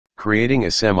Creating a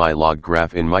semi-log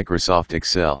graph in Microsoft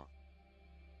Excel.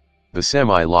 The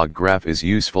semi-log graph is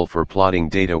useful for plotting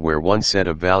data where one set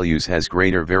of values has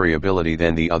greater variability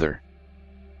than the other.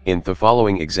 In the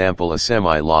following example, a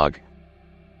semi-log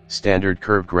standard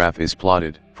curve graph is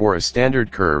plotted. For a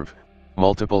standard curve,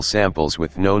 multiple samples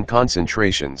with known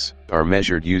concentrations are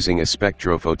measured using a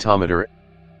spectrophotometer.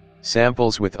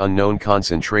 Samples with unknown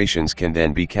concentrations can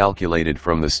then be calculated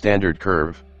from the standard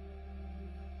curve.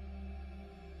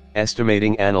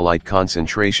 Estimating analyte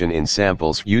concentration in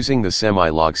samples using the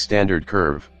semi-log standard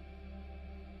curve.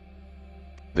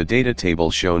 The data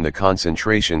table shown the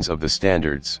concentrations of the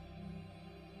standards,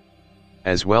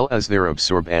 as well as their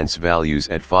absorbance values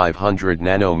at 500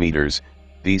 nanometers,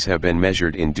 these have been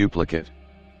measured in duplicate.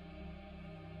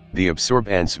 The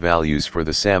absorbance values for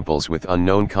the samples with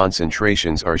unknown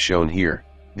concentrations are shown here.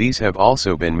 These have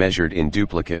also been measured in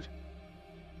duplicate.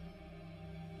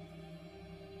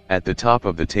 At the top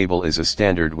of the table is a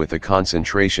standard with a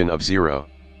concentration of 0.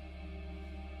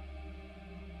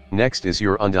 Next is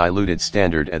your undiluted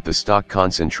standard at the stock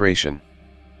concentration.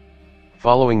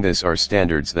 Following this are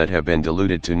standards that have been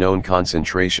diluted to known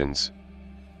concentrations.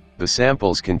 The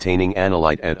samples containing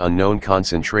analyte at unknown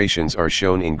concentrations are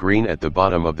shown in green at the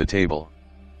bottom of the table.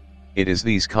 It is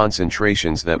these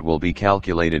concentrations that will be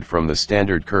calculated from the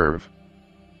standard curve.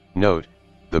 Note,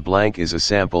 the blank is a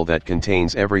sample that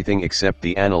contains everything except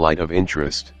the analyte of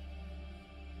interest.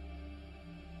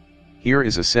 Here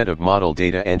is a set of model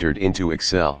data entered into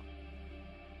Excel.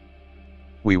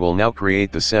 We will now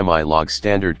create the semi-log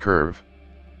standard curve.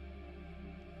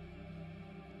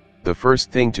 The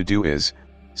first thing to do is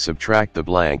subtract the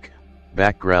blank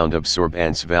background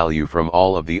absorbance value from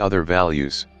all of the other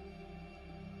values.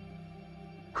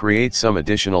 Create some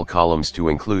additional columns to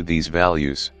include these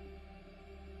values.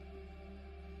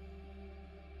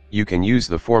 You can use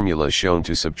the formula shown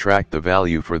to subtract the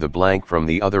value for the blank from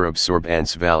the other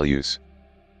absorbance values.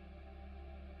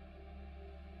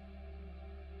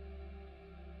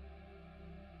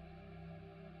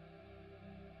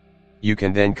 You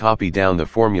can then copy down the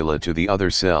formula to the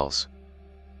other cells.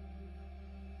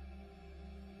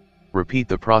 Repeat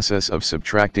the process of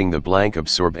subtracting the blank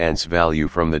absorbance value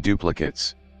from the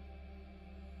duplicates.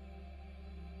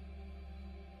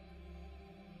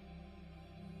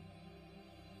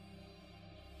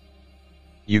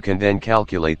 You can then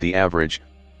calculate the average,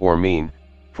 or mean,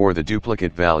 for the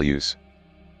duplicate values.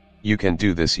 You can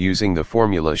do this using the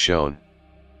formula shown.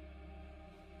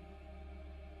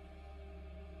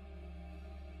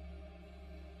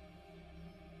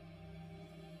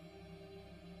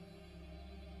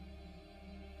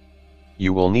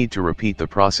 You will need to repeat the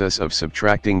process of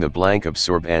subtracting the blank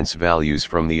absorbance values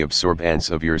from the absorbance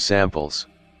of your samples,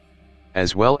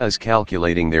 as well as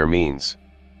calculating their means.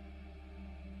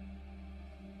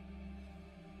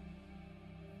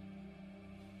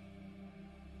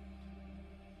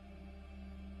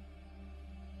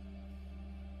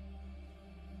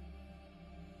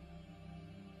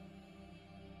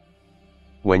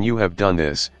 When you have done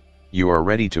this, you are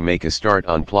ready to make a start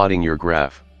on plotting your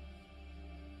graph.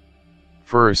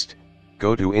 First,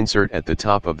 go to Insert at the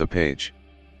top of the page.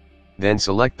 Then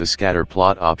select the Scatter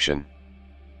Plot option.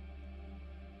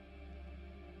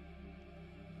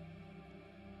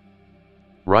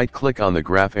 Right-click on the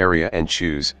graph area and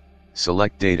choose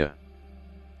Select Data.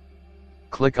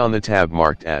 Click on the tab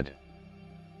marked Add.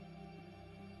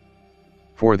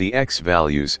 For the X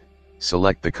values,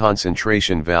 select the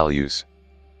concentration values.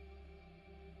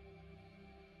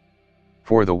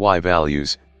 For the Y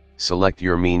values, select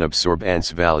your mean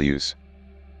absorbance values.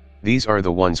 These are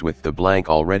the ones with the blank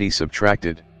already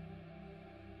subtracted.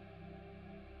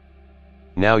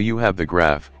 Now you have the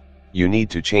graph. You need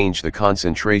to change the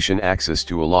concentration axis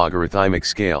to a logarithmic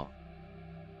scale.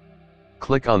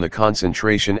 Click on the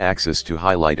concentration axis to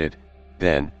highlight it,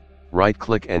 then,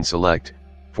 right-click and select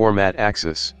Format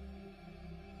Axis.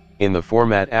 In the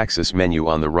Format Axis menu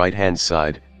on the right-hand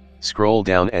side, scroll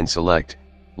down and select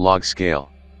Log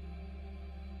Scale.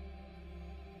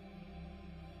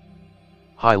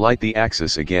 Highlight the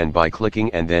axis again by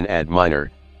clicking and then add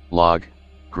minor, log,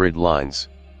 grid lines.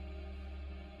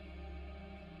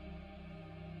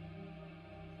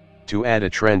 To add a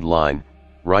trend line,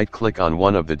 right-click on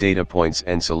one of the data points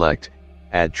and select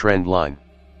Add Trend Line.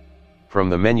 From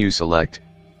the menu select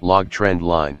Log Trend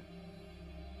Line.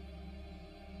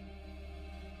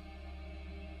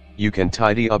 You can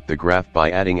tidy up the graph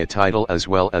by adding a title as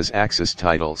well as axis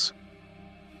titles.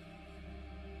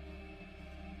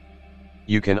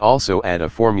 You can also add a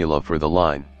formula for the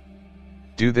line.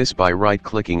 Do this by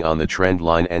right-clicking on the trend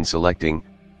line and selecting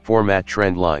Format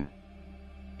Trend Line.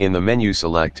 In the menu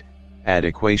select Add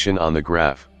Equation on the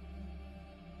graph.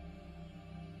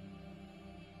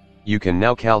 You can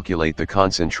now calculate the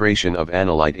concentration of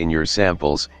analyte in your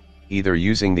samples, either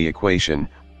using the equation,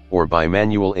 or by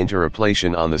manual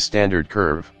interpolation on the standard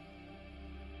curve.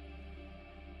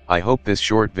 I hope this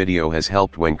short video has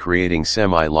helped when creating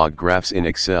semi-log graphs in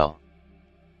Excel.